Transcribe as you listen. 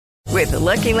With the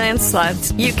Lucky Land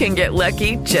Slots, you can get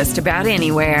lucky just about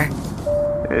anywhere.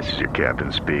 This is your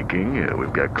captain speaking.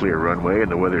 We've got clear runway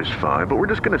and the weather's fine, but we're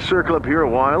just going to circle up here a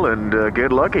while and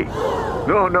get lucky.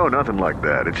 No, nothing like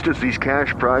that. It's just these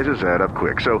cash prizes add up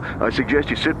quick. So I suggest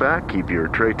you sit back, keep your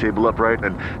tray table upright,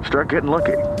 and start getting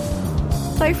lucky.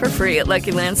 Play for free at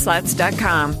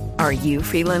LuckyLandSlots.com. Are you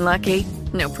feeling lucky?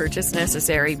 No purchase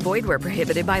necessary. Void where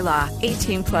prohibited by law.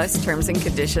 18 plus terms and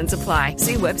conditions apply.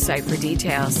 See website for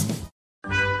details.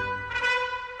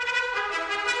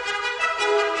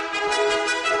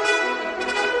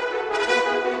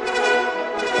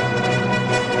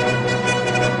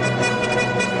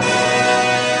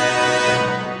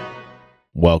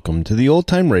 Welcome to the Old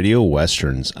Time Radio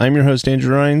Westerns. I'm your host,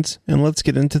 Andrew Rhynes, and let's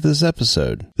get into this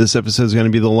episode. This episode is going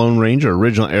to be The Lone Ranger.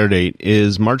 Original air date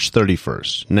is March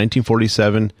 31st,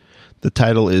 1947. The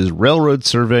title is Railroad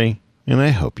Survey, and I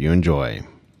hope you enjoy.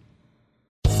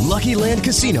 Lucky Land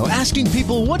Casino, asking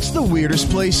people, what's the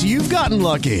weirdest place you've gotten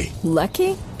lucky?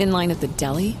 Lucky? In line at the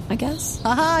deli, I guess?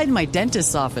 Aha, in my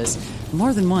dentist's office.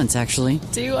 More than once, actually.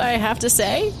 Do I have to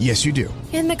say? Yes, you do.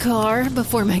 In the car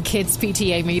before my kids'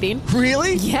 PTA meeting.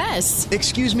 Really? Yes.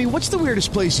 Excuse me, what's the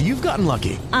weirdest place you've gotten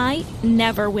lucky? I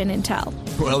never win and tell.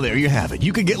 Well, there you have it.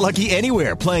 You can get lucky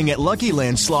anywhere, playing at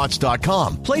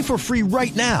LuckyLandSlots.com. Play for free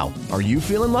right now. Are you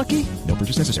feeling lucky? No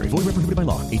purchase necessary. Void where prohibited by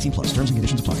law. 18 plus. Terms and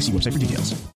conditions apply. See website for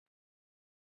details.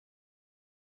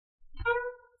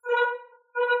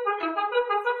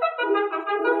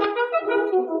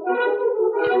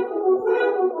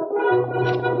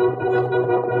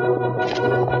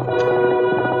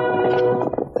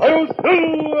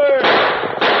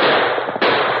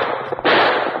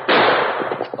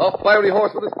 A fiery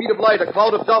horse with the speed of light, a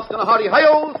cloud of dust, and a hearty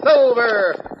hi-yo,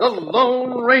 Silver, the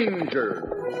Lone Ranger.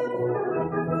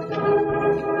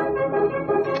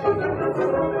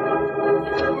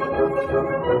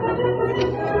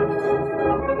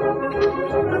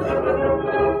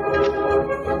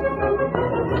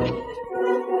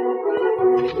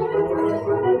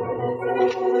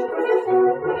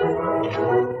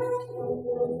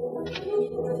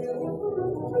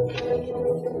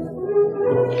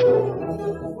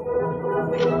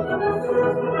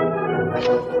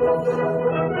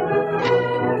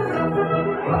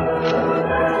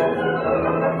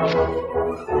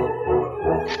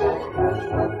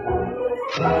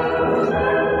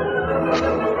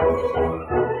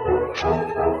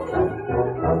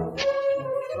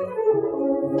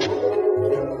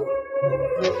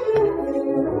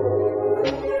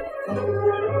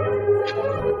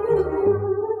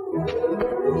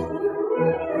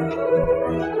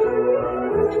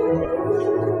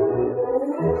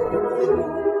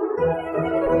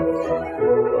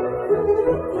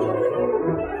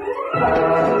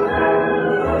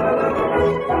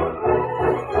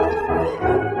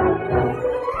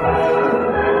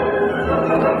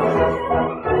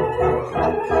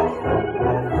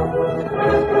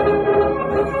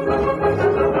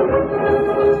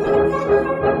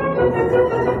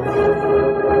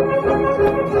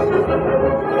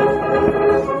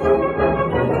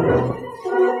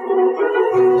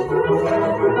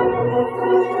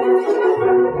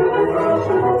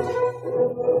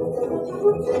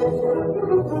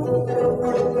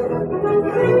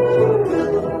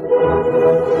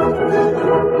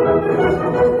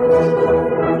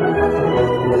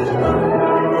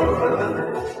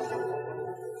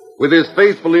 With his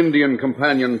faithful Indian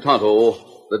companion Tonto,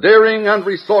 the daring and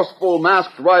resourceful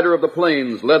masked rider of the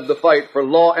plains led the fight for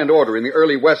law and order in the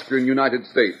early western United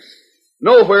States.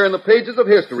 Nowhere in the pages of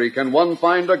history can one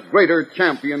find a greater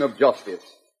champion of justice.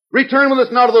 Return with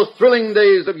us now to those thrilling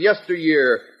days of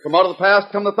yesteryear. From out of the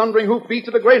past come the thundering hoofbeats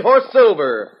of the great horse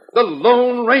Silver. The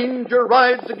Lone Ranger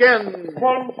rides again. Come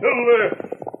on, Silver.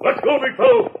 Let's go, big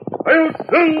fellow. I'll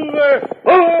Silver.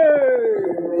 Away!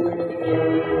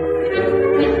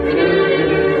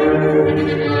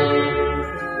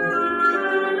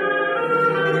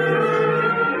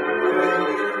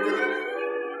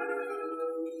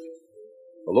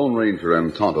 The Lone Ranger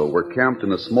and Tonto were camped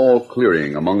in a small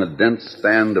clearing among a dense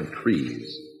stand of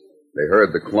trees. They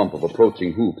heard the clump of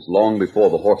approaching hoofs long before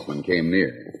the horsemen came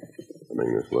near.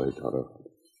 Coming this way, Tonto.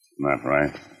 Not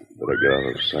right. Better get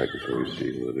out of sight before we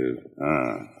see who it is.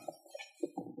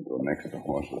 Go next to the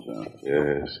horses, huh?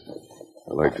 Yes.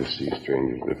 I like to see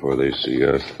strangers before they see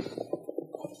us.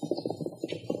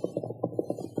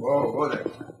 Whoa, go there.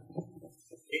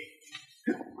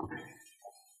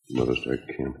 Another strike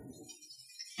camp.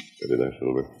 Steady there,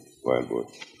 Silver. Quiet, boy.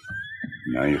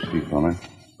 Now you see, fella?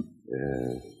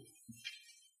 Yes.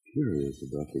 Curious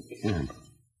about the camp.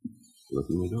 Look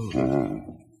in the door.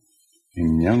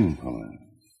 And young fella.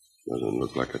 Doesn't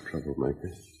look like a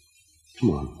troublemaker. Come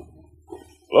on.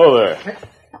 Hello there.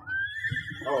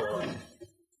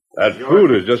 That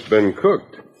food has just been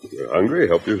cooked. If you're hungry,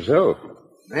 help yourself.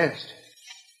 Best.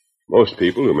 Most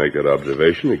people who make that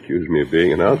observation accuse me of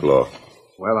being an outlaw.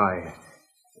 Well,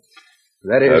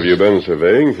 that is... Have you been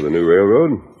surveying for the new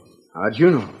railroad? How'd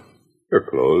you know? Your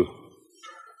clothes.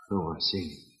 Oh, I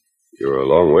see. You're a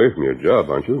long way from your job,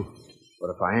 aren't you?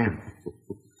 What if I am?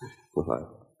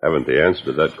 Well, I haven't the answer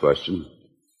to that question.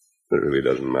 It really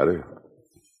doesn't matter.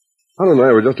 Hal and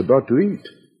I were just about to eat.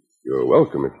 You're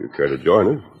welcome if you care to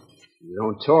join us. You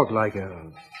don't talk like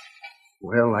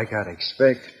like I'd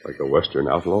expect. Like a Western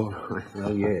outlaw?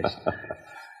 Well, yes.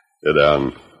 Sit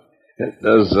down.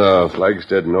 Does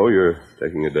Flagstead know you're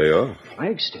taking a day off?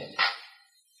 Flagstead?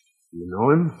 You know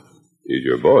him? He's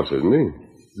your boss, isn't he?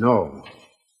 No.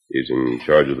 He's in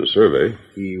charge of the survey.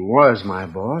 He was my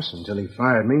boss until he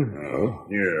fired me. Oh?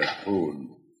 Yeah, food.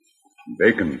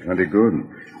 Bacon, plenty good.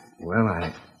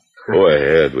 Well, Go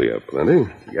ahead, we have plenty.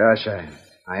 Gosh,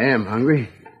 I am hungry.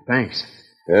 Thanks.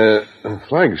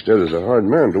 Flagstead is a hard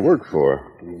man to work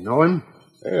for. Do you know him?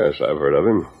 Yes, I've heard of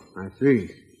him. I see.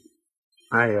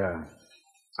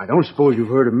 I don't suppose you've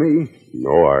heard of me.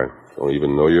 No, I don't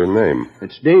even know your name.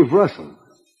 It's Dave Russell.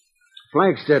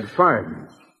 Flagstead fired me.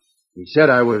 He said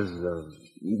I was,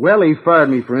 he fired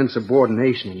me for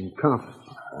insubordination and incompetence.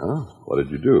 Huh? What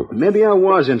did you do? Maybe I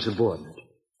was insubordinate.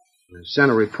 I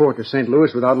sent a report to St.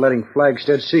 Louis without letting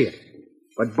Flagstead see it.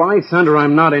 But by thunder,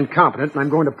 I'm not incompetent, and I'm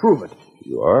going to prove it.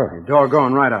 You are? You're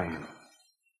doggone right I am.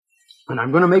 And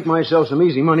I'm going to make myself some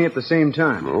easy money at the same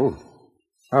time. Oh?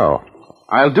 How?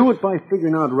 I'll do it by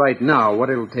figuring out right now what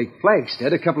it'll take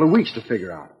Flagstead a couple of weeks to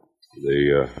figure out.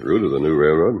 The route of the new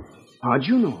railroad? How'd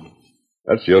you know?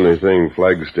 That's the only thing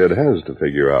Flagstead has to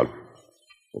figure out.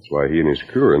 That's why he and his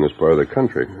crew are in this part of the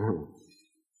country. Oh.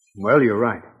 Well, you're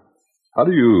right. How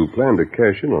do you plan to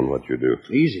cash in on what you do?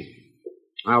 Easy.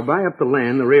 I'll buy up the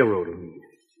land the railroad will need.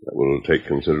 That will take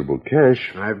considerable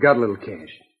cash. I've got a little cash.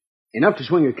 Enough to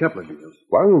swing a couple of deals.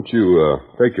 Why don't you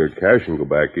take your cash and go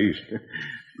back east?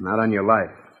 Not on your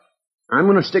life. I'm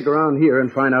going to stick around here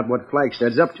and find out what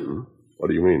Flagstead's up to. What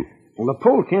do you mean? Well, the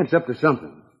Polecat's up to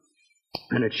something.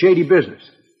 And it's shady business.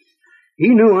 He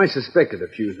knew I suspected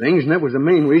a few things, and that was the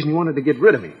main reason he wanted to get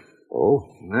rid of me. Oh?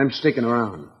 And I'm sticking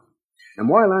around. And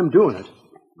while I'm doing it,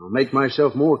 I'll make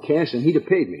myself more cash than he'd have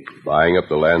paid me. Buying up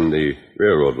the land the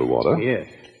railroad will want, huh? Yes.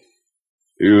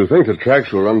 Do you think the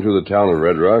tracks will run through the town of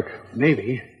Red Rock?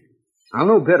 Maybe. I'll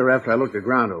know better after I look the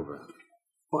ground over.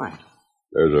 Why?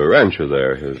 There's a rancher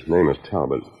there. His name is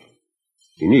Talbot.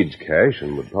 He needs cash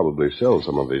and would probably sell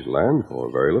some of his land for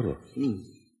very little.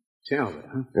 Talbot,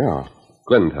 huh? Yeah,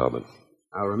 Glenn Talbot.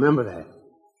 I'll remember that.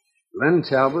 Glenn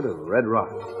Talbot of Red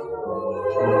Rock.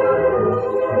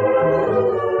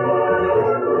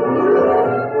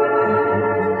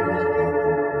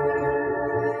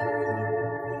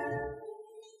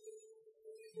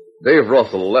 Dave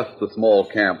Russell left the small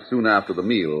camp soon after the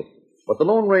meal, but the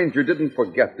Lone Ranger didn't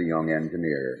forget the young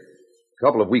engineer. A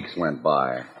couple of weeks went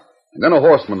by, and then a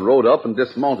horseman rode up and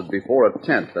dismounted before a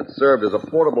tent that served as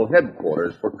a portable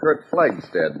headquarters for Kurt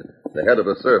Flagstead, the head of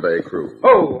the survey crew.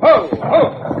 Ho, ho,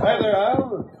 ho! Hi there,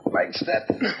 Al.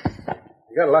 Flagstead.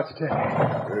 You got a lot to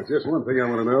tell. There's just one thing I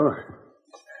want to know.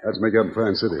 How'd you make out in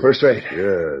Pine City? First rate.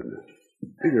 Good.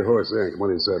 Leave your horse there and come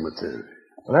on inside my tent.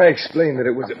 When I explained that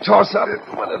it was a toss-up,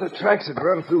 one of the tracks that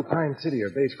run through Pine City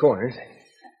or Base Corners,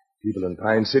 people in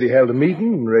Pine City held a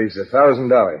meeting and raised $1,000.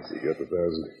 You got the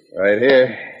 1,000? Right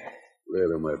here. Right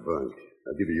on my bunk.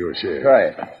 I'll give you your share. Try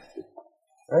it.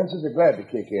 Ranchers are glad to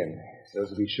kick in, so as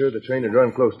to be sure the train would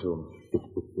run close to them.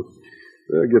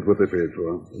 They'll get what they paid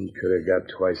for. He could have got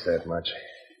twice that much.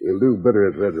 We'll do better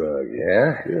at Red Rock.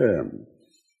 Yeah? Yeah.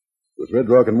 With Red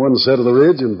Rock on one side of the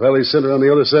ridge and Valley Center on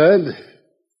the other side,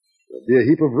 there'll be a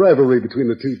heap of rivalry between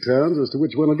the two towns as to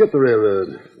which one will get the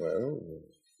railroad. Well,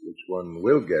 which one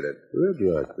will get it? Red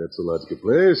Rock, that's a logical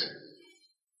place.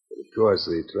 But of course,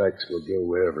 the tracks will go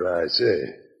wherever I say.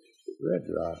 Red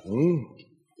Rock,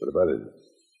 What about it?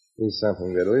 Here's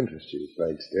something that'll interest you,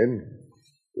 Flagstead.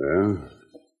 Well?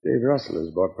 Dave Russell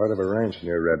has bought part of a ranch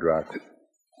near Red Rock.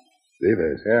 Dave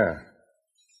has? Yeah.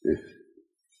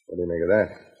 What do you make of that?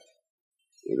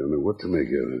 I don't know what to make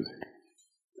of it.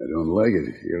 I don't like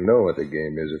it. You'll know what the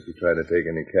game is if you try to take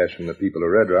any cash from the people of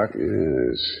Red Rock.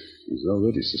 Yes. He's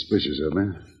already suspicious of me.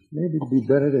 Maybe it'd be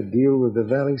better to deal with the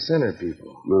Valley Center people.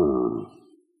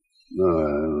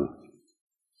 No,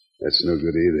 that's no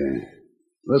good either.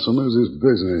 Russell knows his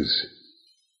business.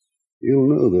 He'll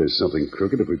know there's something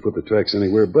crooked if we put the tracks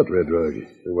anywhere but Red Rock.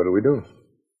 So what do we do?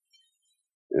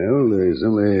 Well, there's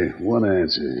only one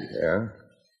answer. Yeah?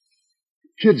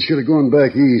 Kid should have gone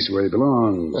back east where he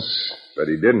belongs. But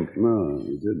he didn't. No,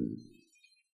 he didn't.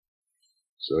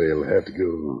 So he'll have to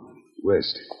go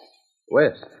west.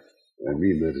 West? I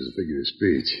mean that as a figure of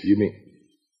speech. You mean...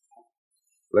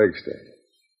 Flagstaff.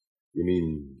 You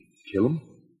mean kill him?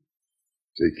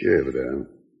 Take care of it, Al.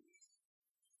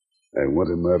 I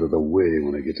want him out of the way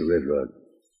when I get to Red Rock.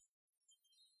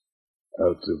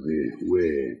 Out of the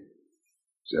way.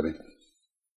 Savvy?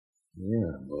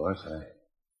 Yeah, boss,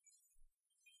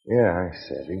 Yeah, I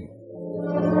savvy.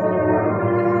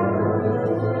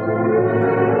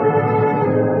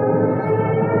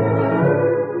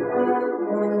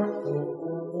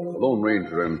 The Lone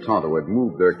Ranger and Tonto had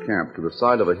moved their camp to the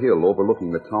side of a hill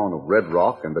overlooking the town of Red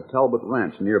Rock and the Talbot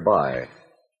Ranch nearby.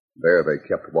 There they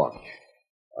kept watch.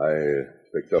 I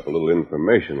picked up a little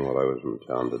information while I was in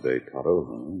town today,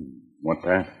 Tonto. What's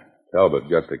that? Talbot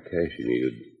got the cash he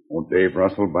needed. Won't Dave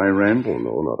Russell buy ranch? Oh,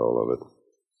 no, not all of it.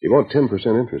 He wants 10%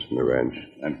 interest in the ranch.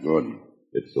 That's good.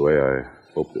 It's the way I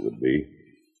hoped it would be.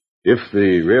 If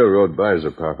the railroad buys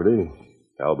the property,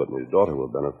 Talbot and his daughter will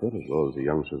benefit as well as the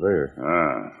young surveyor.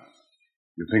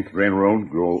 You think the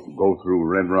railroad go through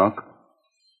Red Rock?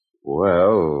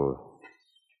 Well,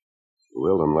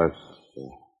 unless...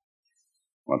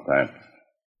 What's that?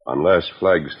 Unless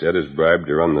Flagstead is bribed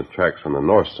to run the tracks on the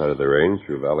north side of the range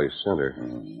through Valley Center.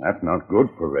 That's not good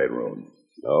for railroad.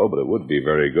 No, but it would be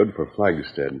very good for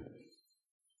Flagstead.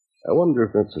 I wonder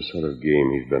if that's the sort of game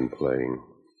he's been playing.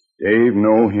 Dave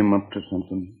know him up to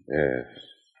something? Yes.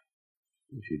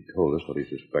 Wish he'd told us what he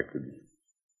suspected.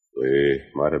 We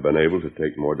might have been able to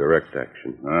take more direct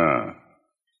action.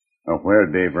 Now,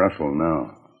 where's Dave Russell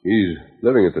now? He's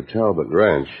living at the Talbot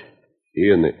Ranch. He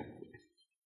and the...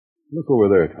 Look over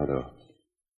there, Tonto.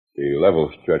 The level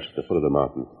stretch at the foot of the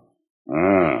mountain.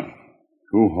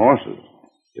 2 horses.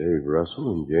 Dave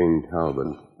Russell and Jane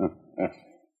Talbot.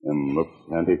 Them look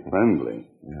plenty friendly.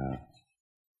 Yeah.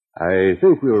 I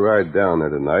think we'll ride down there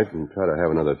tonight and try to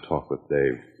have another talk with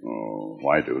Dave. Oh,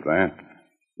 why do that?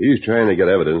 He's trying to get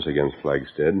evidence against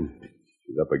Flagstead.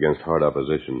 He's up against hard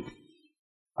opposition.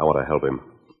 I want to help him.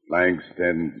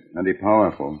 Flagstead plenty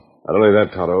powerful. Not only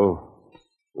that, Tonto.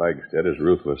 Flagstead is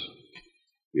ruthless.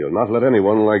 He'll not let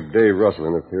anyone like Dave Russell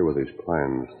interfere with his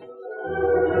plans.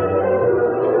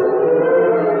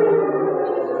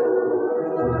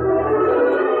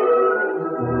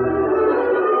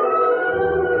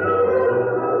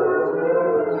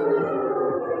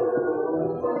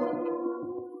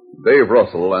 Dave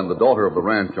Russell and the daughter of the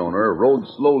ranch owner rode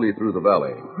slowly through the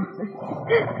valley.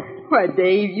 Why,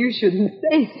 Dave, you shouldn't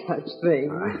say such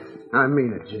things. I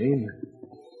mean it, Jane.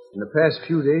 In the past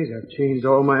few days, I've changed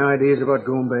all my ideas about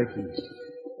going back east.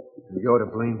 And you're to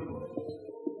blame for it.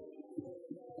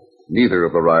 Neither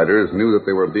of the riders knew that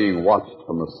they were being watched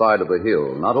from the side of the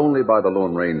hill, not only by the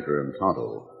Lone Ranger and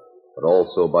Tonto, but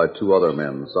also by 2 other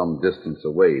men some distance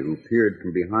away who peered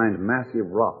from behind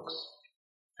massive rocks.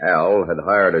 Al had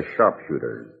hired a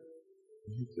sharpshooter.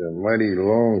 It's a mighty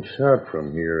long shot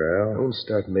from here, Al. Don't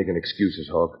start making excuses,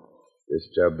 Hawk. This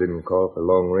job didn't call for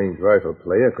long-range rifle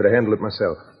play. I could have handled it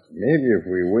myself. Maybe if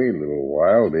we wait a little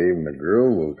while, Dave and the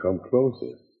girl will come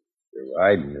closer. They're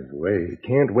riding his way. You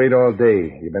can't wait all day.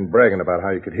 You've been bragging about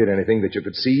how you could hit anything that you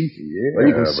could see. Yeah, well,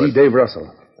 you can see Dave Russell.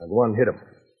 Now go on and hit him.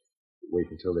 Wait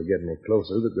until they get any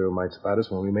closer. The girl might spot us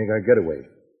when we make our getaway.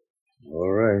 All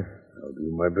right. I'll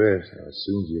do my best. Now, as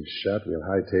soon as you've shot, we'll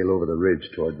hightail over the ridge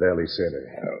toward Valley Center.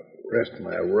 I'll rest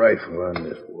my rifle on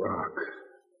this rock.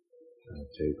 Now,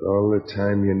 take all the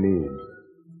time you need.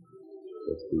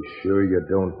 Just be sure you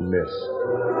don't miss.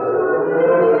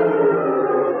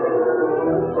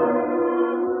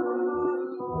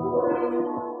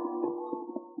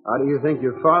 How do you think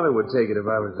your father would take it if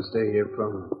I was to stay here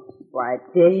from him? Why,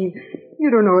 Dave, you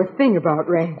don't know a thing about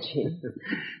ranching.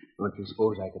 Don't you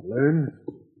suppose I could learn?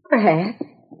 Perhaps.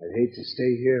 I'd hate to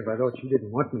stay here if I thought you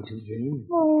didn't want me to, Jane.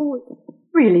 Oh, it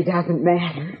really doesn't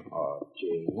matter. Oh,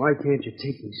 Jane, why can't you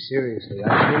take me seriously?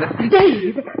 I mean...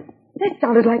 Dave! That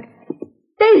sounded like...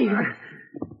 Dave!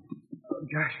 Oh,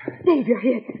 gosh. Dave, you're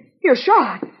hit. You're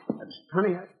shot. That's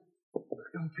funny. I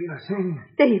don't feel a thing.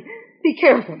 Dave, be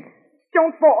careful.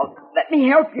 Don't fall. Let me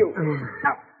help you.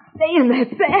 Now, stay in that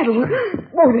saddle.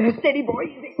 Oh, there, steady, boy.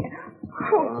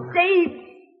 Oh, Dave.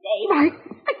 Dave,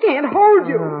 I can't hold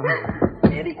you.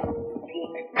 Steady.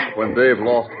 When Dave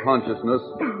lost consciousness,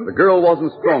 the girl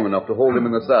wasn't strong enough to hold him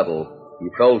in the saddle. He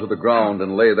fell to the ground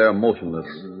and lay there motionless.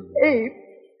 Dave.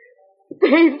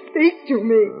 Dave, speak to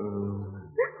me.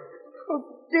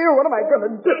 Oh, dear, what am I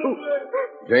going to do?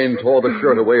 Jane tore the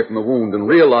shirt away from the wound and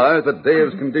realized that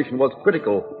Dave's condition was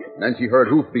critical. Then she heard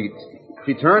hoofbeats.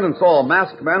 She turned and saw a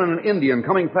masked man and an Indian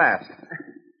coming fast.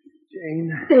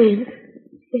 Dave,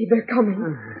 they're coming.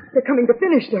 They're coming to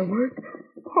finish their work.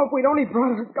 Oh, if we'd only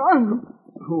brought our guns.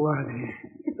 Who are they?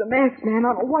 It's a masked man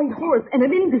on a white horse and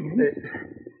an Indian.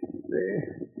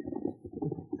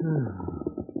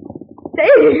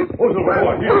 Dave! Who's the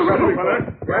boy?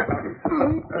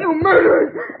 You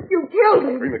murderers! You killed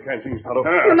him! Bring the canteens, Tonto.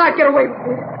 You'll not get away with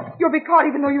it. You'll be caught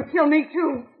even though you kill me,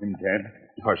 too. Him dead?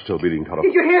 Heart's still beating, Tonto.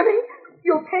 Did you hear me?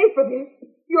 You'll pay for this.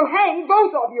 You'll hang,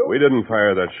 both of you. We didn't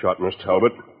fire that shot, Miss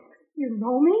Talbot. You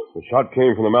know me? The shot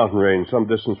came from the mountain range, some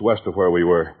distance west of where we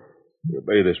were. We'll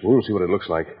bathe this wound, see what it looks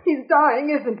like. He's dying,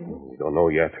 isn't he? We don't know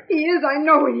yet. He is, I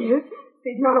know he is.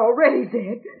 He's not already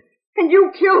dead. And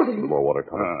you killed him. More water,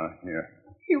 Tonto. Here.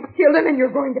 You killed him and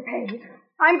you're going to pay.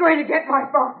 I'm going to get my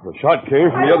father. The shot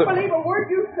came from the other... I don't believe a word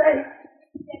you say.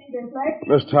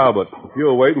 Miss Talbot, if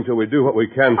you'll wait until we do what we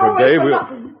can for I'll Dave, wait for we'll...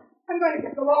 nothing. I'm going to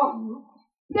get the law on you.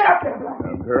 Get up there,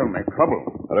 Blackie. Girl, make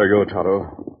trouble. Let her go,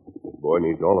 Tonto. This boy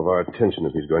needs all of our attention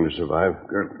if he's going to survive.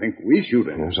 Girl, think we shoot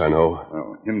him. Yes, I know.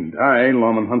 Well, him die,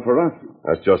 lawman hunt for us.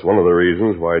 That's just one of the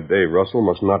reasons why Dave Russell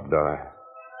must not die.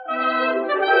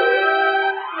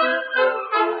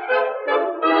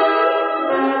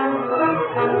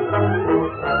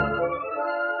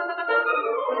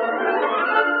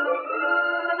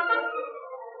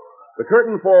 The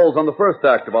curtain falls on the first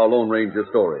act of our Lone Ranger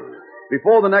story.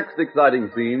 Before the next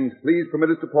exciting scenes, please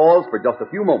permit us to pause for just a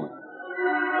few moments.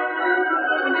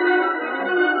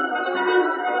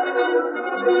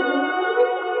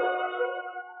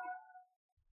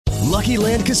 Lucky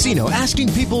Land Casino,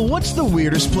 asking people, what's the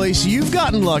weirdest place you've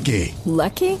gotten lucky?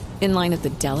 Lucky? In line at the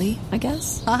deli, I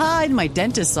guess? Aha, in my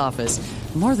dentist's office.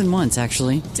 More than once,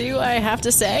 actually. Do I have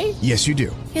to say? Yes, you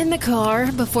do. In the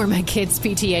car before my kids'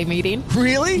 PTA meeting.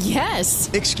 Really? Yes.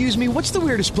 Excuse me, what's the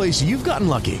weirdest place you've gotten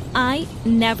lucky? I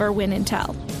never win and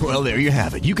tell. Well, there you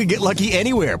have it. You can get lucky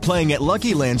anywhere, playing at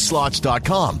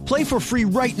LuckyLandSlots.com. Play for free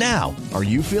right now. Are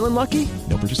you feeling lucky?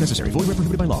 No purchase necessary. Void where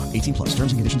prohibited by law. 18+.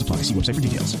 Terms and conditions apply. See website for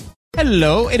details.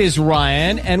 Hello, it is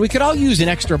Ryan, and we could all use an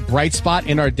extra bright spot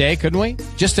in our day, couldn't we?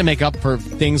 Just to make up for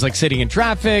things like sitting in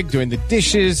traffic, doing the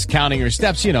dishes, counting your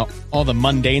steps, you know, all the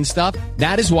mundane stuff.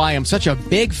 That is why I'm such a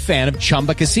big fan of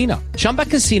Chumba Casino. Chumba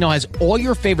Casino has all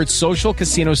your favorite social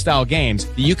casino-style games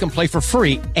that you can play for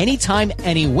free anytime,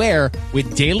 anywhere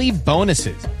with daily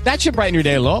bonuses. That should brighten your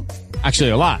day a little. Actually,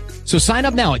 a lot. So sign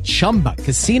up now at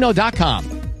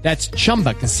ChumbaCasino.com. That's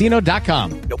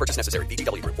ChumbaCasino.com. No purchase necessary.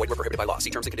 VGW Group. Void where prohibited by law. See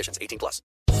terms and conditions. 18+.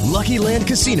 Lucky Land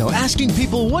Casino, asking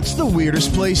people, what's the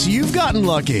weirdest place you've gotten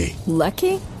lucky?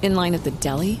 Lucky? In line at the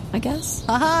deli, I guess?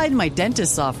 Aha, in my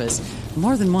dentist's office.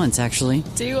 More than once, actually.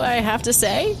 Do I have to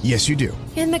say? Yes, you do.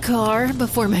 In the car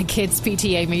before my kids'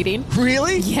 PTA meeting.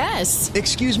 Really? Yes.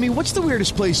 Excuse me, what's the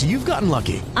weirdest place you've gotten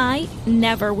lucky? I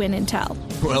never win and tell.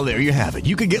 Well, there you have it.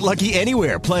 You can get lucky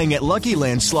anywhere, playing at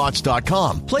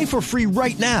LuckyLandSlots.com. Play for free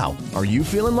right now. Are you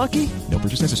feeling lucky? No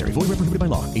purchase necessary. Void where prohibited by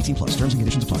law. 18+. Terms and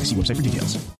conditions apply. See website for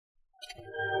details.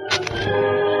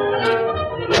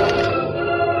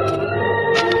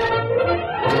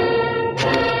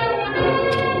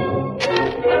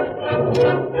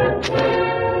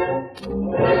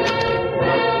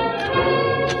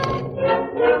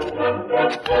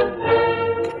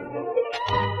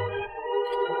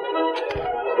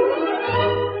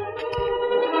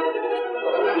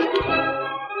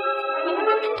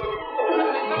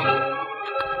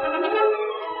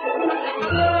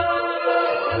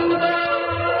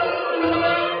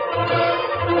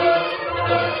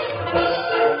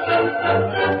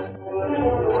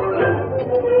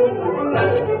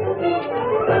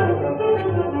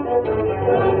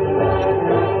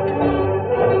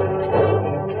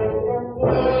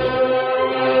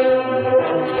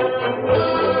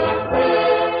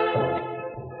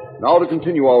 Now to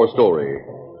continue our story.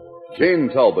 Jane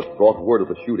Talbot brought word of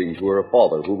the shooting to her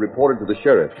father, who reported to the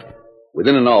sheriff.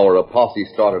 Within an hour, a posse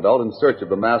started out in search of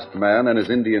the masked man and his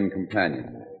Indian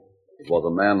companion. It was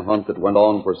a manhunt that went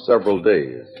on for several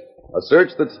days, a search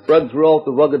that spread throughout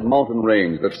the rugged mountain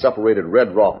range that separated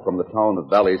Red Rock from the town of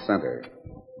Valley Center.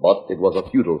 But it was a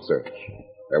futile search.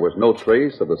 There was no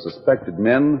trace of the suspected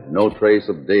men, no trace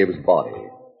of Dave's body.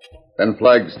 Then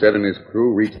Flagstead and his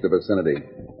crew reached the vicinity,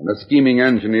 and the scheming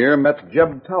engineer met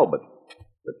Jeb Talbot.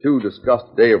 The two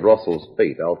discussed Dave Russell's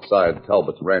fate outside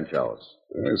Talbot's ranch house.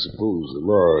 I suppose the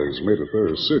law has made a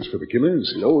thorough search for the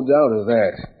killers. No doubt of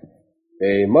that.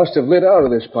 They must have lit out of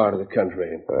this part of the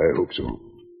country. I hope so.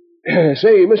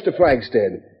 Say, Mr.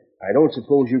 Flagstead, I don't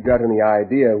suppose you've got any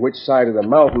idea which side of the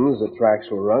mountains the tracks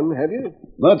will run, have you?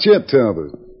 Not yet,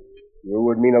 Talbot. You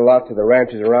would mean a lot to the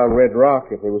ranches around Red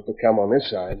Rock if they was to come on this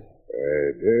side.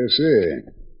 I dare say.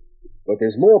 But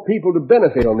there's more people to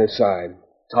benefit on this side.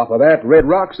 Top of that, Red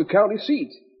Rock's the county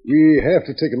seat. We have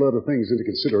to take a lot of things into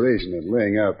consideration in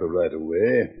laying out the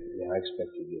right-of-way. Yeah, I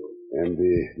expect you do. And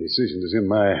the decision is in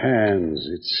my hands.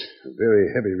 It's a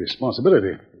very heavy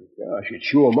responsibility. Gosh, it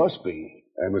sure must be.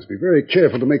 I must be very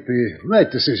careful to make the right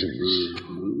decisions.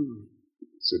 Mm-hmm.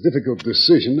 It's a difficult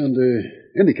decision under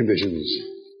any conditions.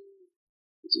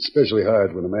 It's especially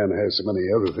hard when a man has so many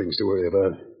other things to worry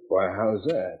about. Why, how's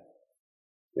that?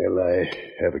 Well, I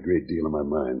have a great deal on my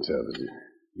mind, Talbot.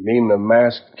 You mean the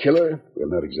masked killer? Well,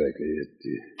 not exactly.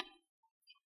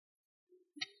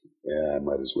 Yeah, I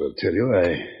might as well tell you, I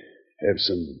have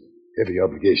some heavy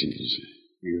obligations.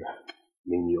 You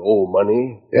mean you owe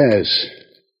money? Yes.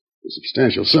 A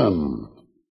substantial sum.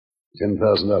 $10,000.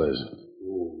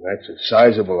 That's a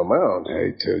sizable amount.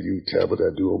 I tell you, Talbot,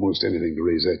 I'd do almost anything to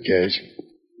raise that cash.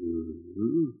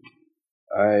 Mm-hmm.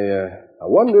 I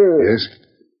wonder... Yes?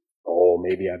 Oh,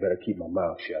 maybe I better keep my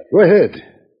mouth shut. Go ahead.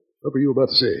 What were you about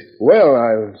to say? Well,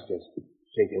 I was just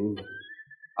thinking.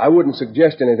 I wouldn't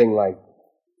suggest anything like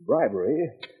bribery,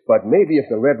 but maybe if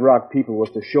the Red Rock people was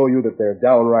to show you that they're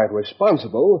downright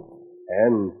responsible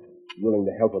and willing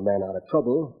to help a man out of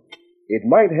trouble, it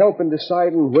might help in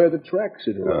deciding where the tracks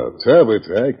should run. Oh, Talbot,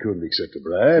 I couldn't accept a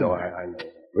bribe. No, I know.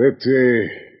 But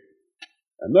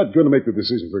I'm not going to make the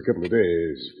decision for a couple of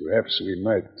days. Perhaps we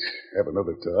might have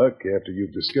another talk after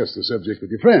you've discussed the subject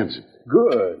with your friends.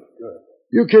 Good.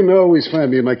 You can always find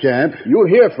me in my camp. You'll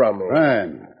hear from me.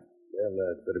 Fine. Well,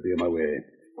 I'd better be on my way.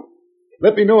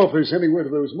 Let me know if there's any word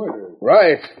of those murders.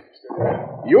 Right.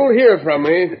 You'll hear from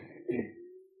me.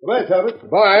 Goodbye,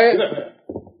 Talbot. Bye.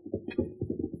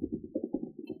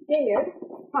 Dad,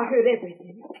 I heard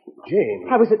everything. Jane.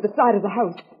 I was at the side of the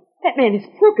house. That man is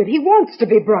crooked. He wants to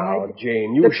be bribed. Oh,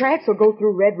 Jane, you... The tracks will go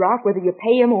through Red Rock whether you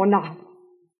pay him or not.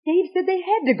 Dave said they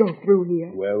had to go through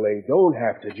here. Well, they don't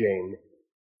have to, Jane.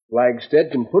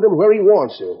 Flagstead can put him where he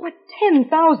wants to. What,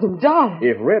 $10,000?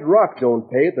 If Red Rock don't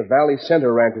pay it, the Valley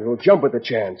Center ranchers will jump at the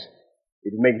chance.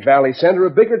 It'd make Valley Center a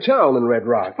bigger town than Red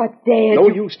Rock. But, Dad... No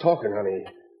use talking, honey.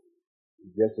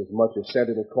 Just as much as said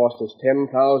it'll cost us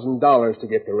 $10,000 to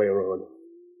get the railroad.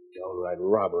 Downright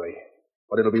robbery.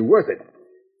 But it'll be worth it.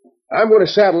 I'm going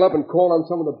to saddle up and call on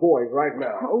some of the boys right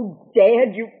now. Oh,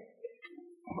 Dad, you...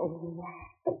 Oh.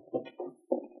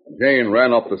 Jane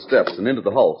ran up the steps and into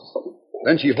the house.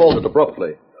 Then she halted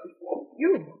abruptly.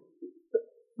 You?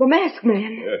 The masked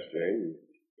man? Yes, Jane.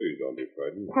 Please don't be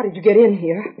frightened. How did you get in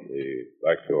here? The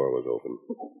back door was open.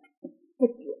 But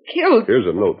you killed... Here's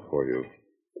a note for you.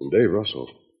 From Dave Russell.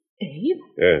 Dave?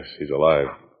 Yes, he's alive.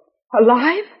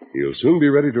 Alive? He'll soon be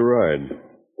ready to ride.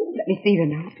 Let me see the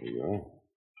note. Here you are.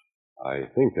 I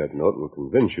think that note will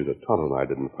convince you that Tonto and I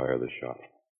didn't fire the shot.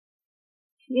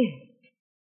 Yes.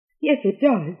 Yes, it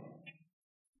does.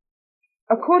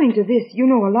 According to this, you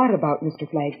know a lot about Mr.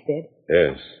 Flagstead.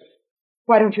 Yes.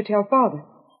 Why don't you tell Father?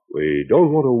 We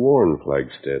don't want to warn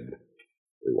Flagstead.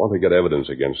 We want to get evidence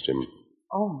against him.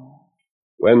 Oh.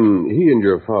 When he and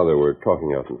your father were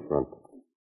talking out in front,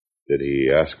 did he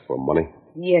ask for money?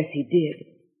 Yes, he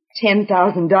did.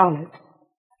 $10,000.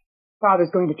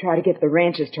 Father's going to try to get the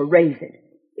ranchers to raise it.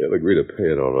 They'll agree to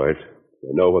pay it, all right.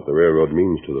 They know what the railroad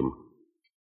means to them.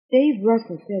 Dave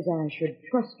Russell says I should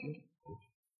trust you.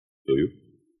 Do you?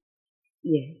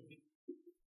 Yes.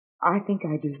 I think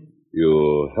I do.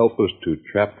 You'll help us to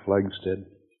trap Flagstead?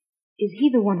 Is he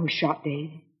the one who shot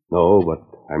Dave? No,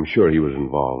 but I'm sure he was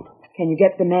involved. Can you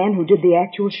get the man who did the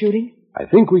actual shooting? I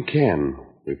think we can.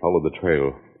 We followed the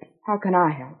trail. How can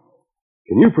I help?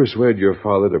 Can you persuade your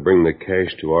father to bring the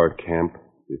cash to our camp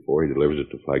before he delivers it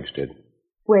to Flagstead?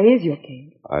 Where is your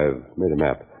camp? I've made a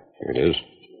map. Here it is.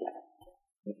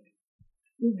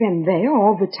 You've been there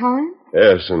all the time?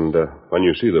 Yes, and when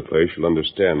you see the place, you'll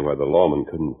understand why the lawman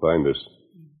couldn't find us.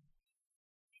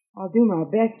 I'll do my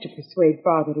best to persuade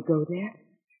Father to go there.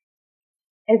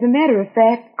 As a matter of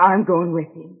fact, I'm going with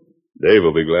him. Dave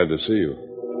will be glad to see you.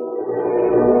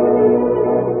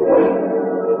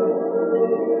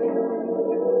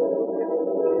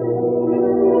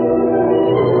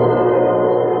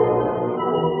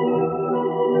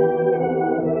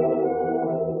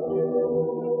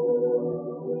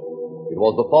 It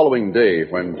was the following day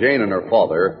when Jane and her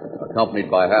father,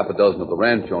 accompanied by half a dozen of the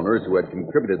ranch owners who had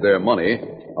contributed their money,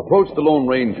 approached the Lone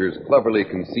Ranger's cleverly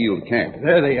concealed camp.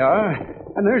 There they are.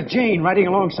 And there's Jane riding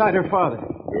alongside her father.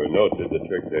 Your note did the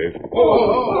trick, Dave.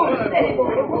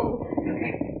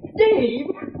 Dave!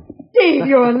 Dave,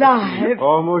 you're alive.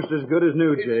 Almost as good as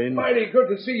new, Jane. Mighty good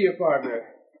to see you, partner.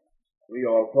 We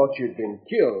all thought you'd been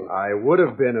killed. I would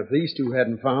have been if these two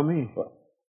hadn't found me.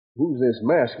 Who's this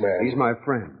masked man? He's my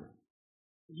friend.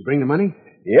 Did you bring the money?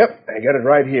 Yep, I got it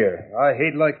right here. I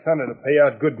hate like thunder to pay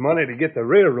out good money to get the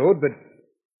railroad, but,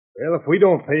 well, if we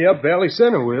don't pay up, Valley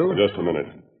Center will. Just a minute.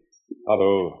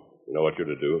 Otto, you know what you're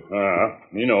to do.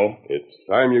 Me know. It's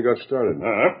time you got started.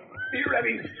 Be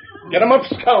ready. Get 'em up,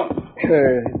 Scout.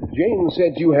 Jane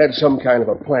said you had some kind of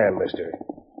a plan, mister.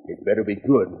 It better be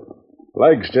good.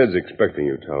 Flagstead's expecting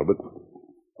you, Talbot.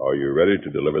 Are you ready to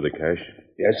deliver the cash?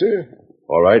 Yes, sir.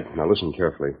 All right, now listen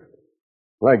carefully.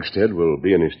 Flagstead will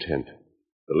be in his tent.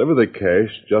 Deliver the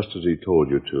cash just as he told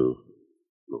you to.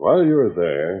 While you're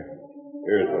there,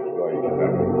 here's what's going to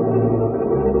happen.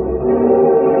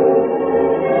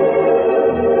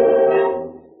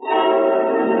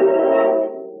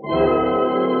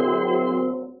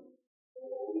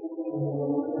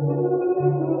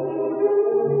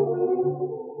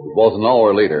 It was an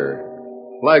hour later.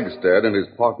 Flagstead and his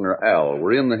partner Al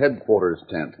were in the headquarters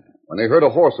tent when they heard a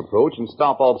horse approach and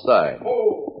stop outside.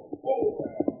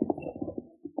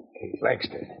 Hey,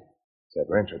 Flagstead. It's that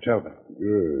rancher Talbot.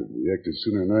 Good. He acted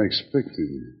sooner than I expected.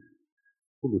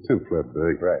 Pull the tent flap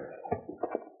back. Right.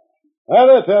 Hi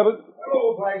there, Talbot.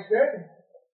 Hello, Flagstead.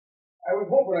 I was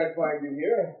hoping I'd find you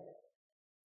here.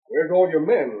 Where's all your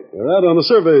men? They're out on a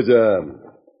survey job.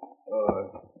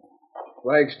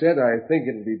 Flagstead, I think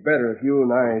it'd be better if you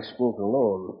and I spoke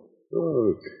alone.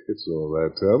 Oh, it's all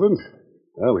right, Talbot.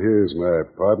 Al here's my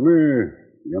partner.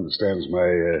 He understands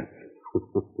my,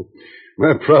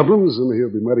 my problems, and he'll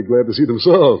be mighty glad to see them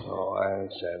solved. Oh, I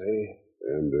savvy.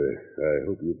 And I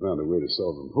hope you found a way to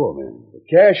solve them for me. The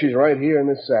cash is right here in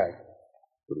this sack.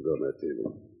 Put it on that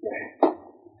table.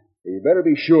 You better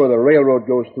be sure the railroad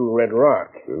goes through Red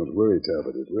Rock. Don't worry,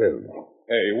 Talbot, it will.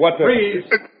 Hey, what the... Freeze!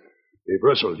 Hey,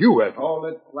 Russell, you have... Hold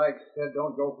it, Flagstead.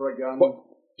 Don't go for a gun. What?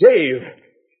 Dave,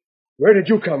 where did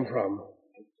you come from?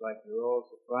 Looks like you're all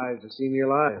surprised to see me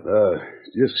alive.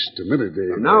 Just a minute,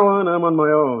 Dave. From now on, I'm on my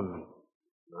own.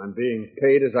 I'm being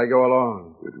paid as I go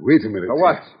along. But wait a minute. For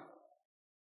what?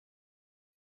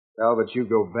 Talbot, you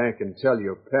go back and tell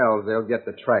your pals they'll get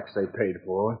the tracks they paid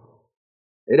for.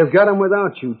 They'd have got them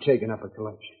without you taking up a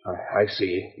collection. I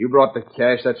see. You brought the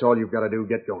cash. That's all you've got to do.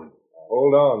 Get going.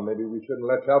 Hold on. Maybe we shouldn't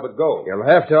let Talbot go. You'll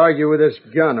have to argue with this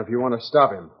gun if you want to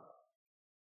stop him.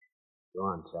 Go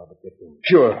on, Talbot. Get going.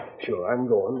 Sure. I'm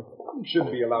going. He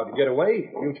shouldn't be allowed to get away.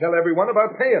 You tell everyone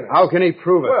about paying us. How can he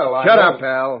prove it? Well, Shut up,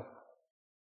 pal.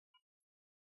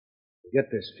 Get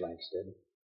this, Flagstead.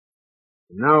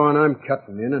 From now on, I'm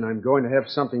cutting in, and I'm going to have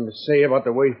something to say about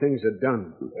the way things are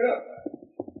done. Yeah.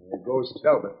 There goes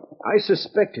Talbot. I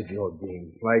suspected your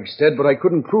game, Flagstead, but I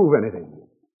couldn't prove anything.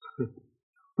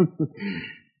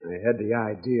 I had the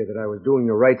idea that I was doing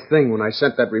the right thing when I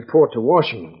sent that report to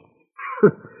Washington.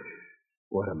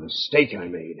 What a mistake I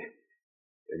made.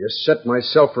 I just set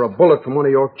myself for a bullet from one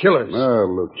of your killers. Now,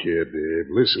 look here, Dave.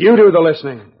 Listen. You do the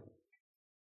listening.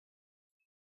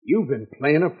 You've been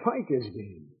playing a piker's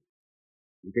game.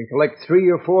 You can collect 3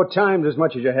 or 4 times as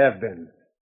much as you have been.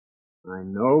 I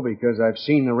know because I've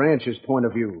seen the rancher's point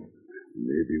of view.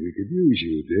 Maybe we could use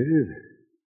you, Dave.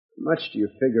 How much do you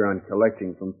figure on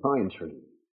collecting from Pine Tree?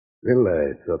 Well,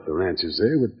 I thought the ranchers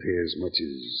there would pay as much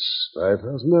as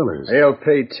 $5,000. They'll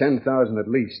pay $10,000 at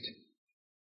least.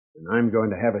 And I'm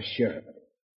going to have a share of it.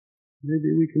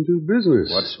 Maybe we can do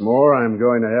business. What's more, I'm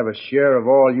going to have a share of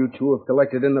all you two have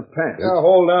collected in the past. Now,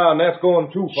 hold on. That's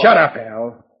going too far. Shut up,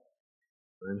 Al.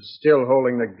 I'm still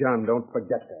holding the gun. Don't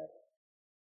forget that.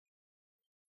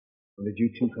 When did you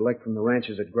two collect from the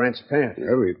ranchers at Grant's Path?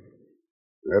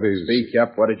 That is... Speak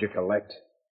up. What did you collect?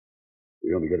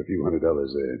 We only got a few $100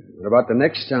 there. What about the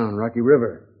next town, Rocky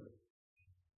River?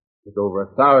 Took over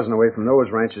 1,000 away from those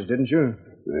ranchers, didn't you?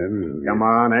 Come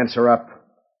on, answer up.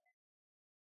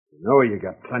 You know you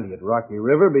got plenty at Rocky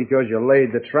River because you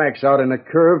laid the tracks out in a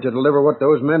curve to deliver what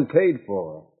those men paid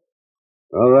for.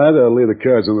 All right, I'll lay the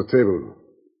cards on the table.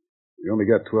 We only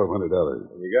got $1,200.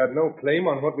 You got no claim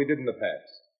on what we did in the past.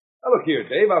 Now, look here,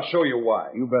 Dave. I'll show you why.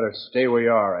 You better stay where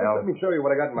you are, Al. Let me show you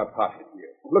what I got in my pocket here.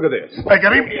 Look at this. I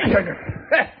got him.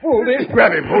 Fool, Dave.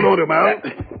 Grab him. Hold on to him, Al.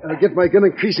 I'll get my gun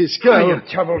and crease his skull. You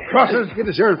trouble crosses. Get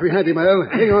his arm behind him, Al.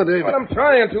 Hang on to him. But I'm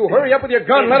trying to. Hurry up with your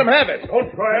gun. Let him have it.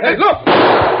 Don't try it. Hey, look!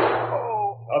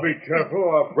 I'll be careful.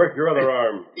 I'll break your other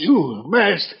arm. You,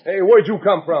 masked. Hey, where'd you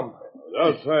come from? I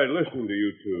was outside listening to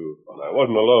you two. I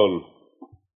wasn't alone.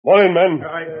 Morning, men.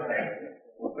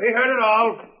 We heard it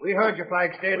all. We heard you,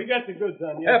 Flagstead. We got the goods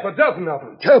on you. Half a dozen of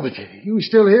them. Talbot, you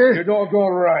still here? You're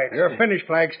doggone right. You're finished,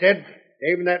 Flagstead.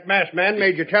 Even that masked man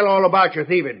made you tell all about your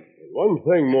thieving. One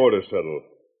thing more to settle.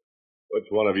 Which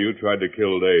one of you tried to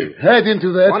kill Dave? I didn't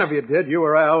do that. One of you did. You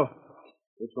or Al.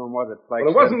 Which one was it, Flagstead?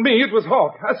 Well, it wasn't me. It was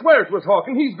Hawk. I swear it was Hawk,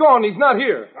 and he's gone. He's not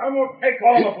here. I won't take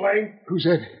all the blame. Who's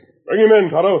that? Bring him in,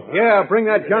 Tonto. Yeah, bring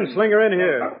that gunslinger in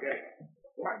here.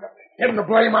 Getting the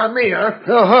blame on me, huh?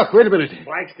 Oh, Huck, wait a minute.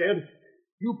 Blackstead,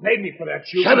 you paid me for that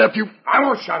shooting. Shut up, you... I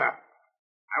won't shut up.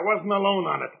 I wasn't alone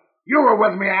on it. You were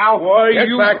with me, Al. Why,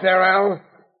 Get back there, Al.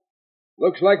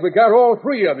 Looks like we got all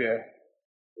three of you.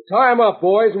 Tie 'em up,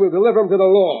 boys, and we'll deliver 'em to the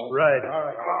law. Right.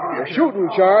 The shooting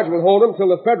charge will hold 'em till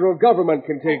the federal government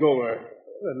can take over.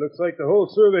 Well, it looks like the whole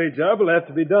survey job will have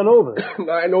to be done over.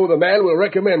 I know the man we'll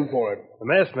recommend for it. The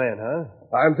masked man, huh?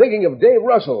 I'm thinking of Dave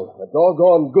Russell, a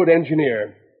doggone good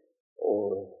engineer.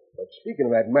 Oh, but speaking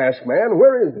of that masked man,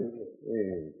 where is he?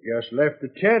 He just left the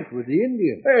tent with the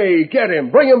Indian. Hey, get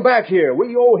him. Bring him back here.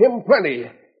 We owe him plenty.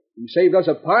 He saved us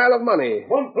a pile of money.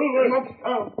 Well,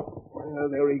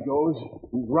 there he goes.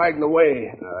 He's riding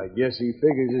away. I guess he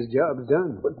figures his job's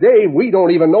done. But, Dave, we don't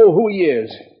even know who he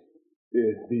is.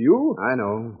 Do you? I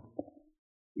know.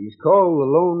 He's called the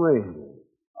Lone Ranger.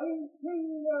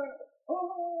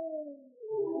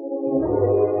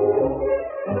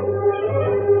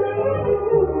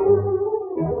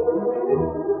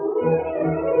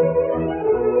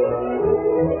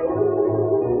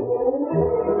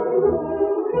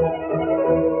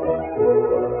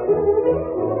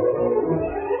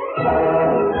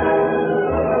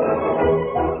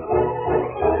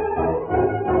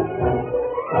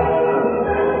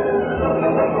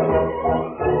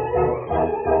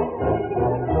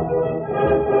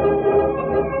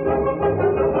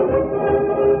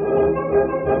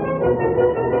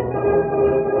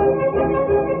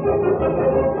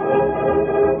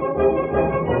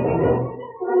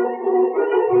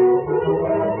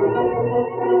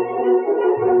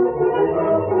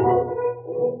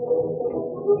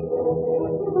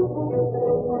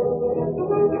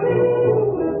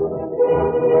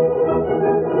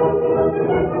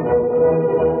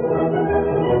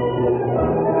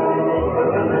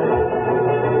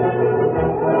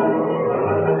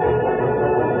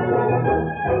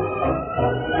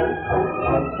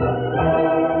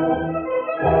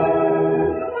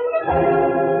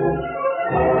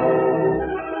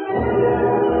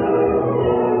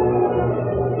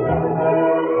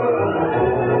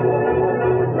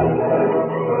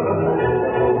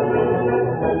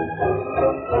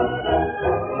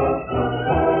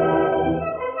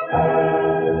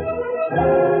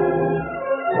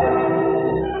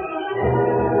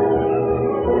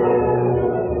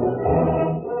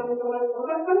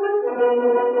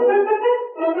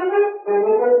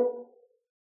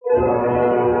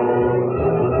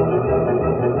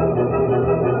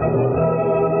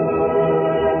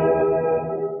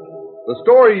 The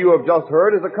story you have just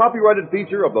heard is a copyrighted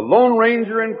feature of the Lone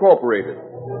Ranger Incorporated.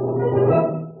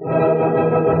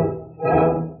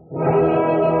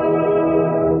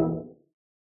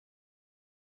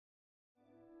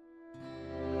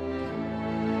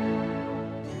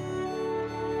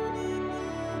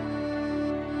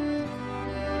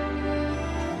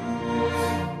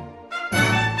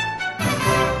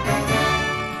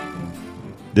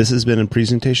 This has been a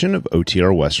presentation of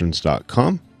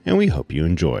OTRWesterns.com, and we hope you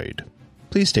enjoyed.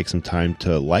 Please take some time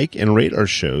to like and rate our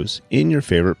shows in your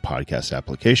favorite podcast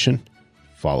application.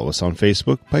 Follow us on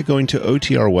Facebook by going to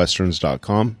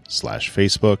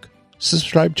OTRWesterns.com/Facebook.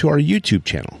 Subscribe to our YouTube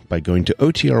channel by going to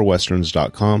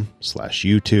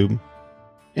OTRWesterns.com/YouTube.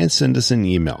 And send us an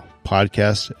email,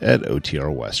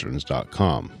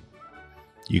 podcast@OTRWesterns.com.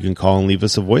 You can call and leave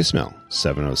us a voicemail,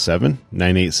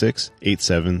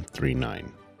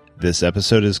 707-986-8739. This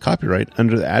episode is copyright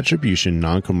under the Attribution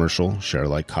Non-Commercial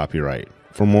Share-alike copyright.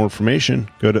 For more information,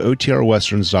 go to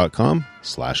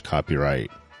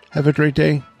OTRWesterns.com/copyright. Have a great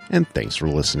day, and thanks for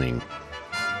listening.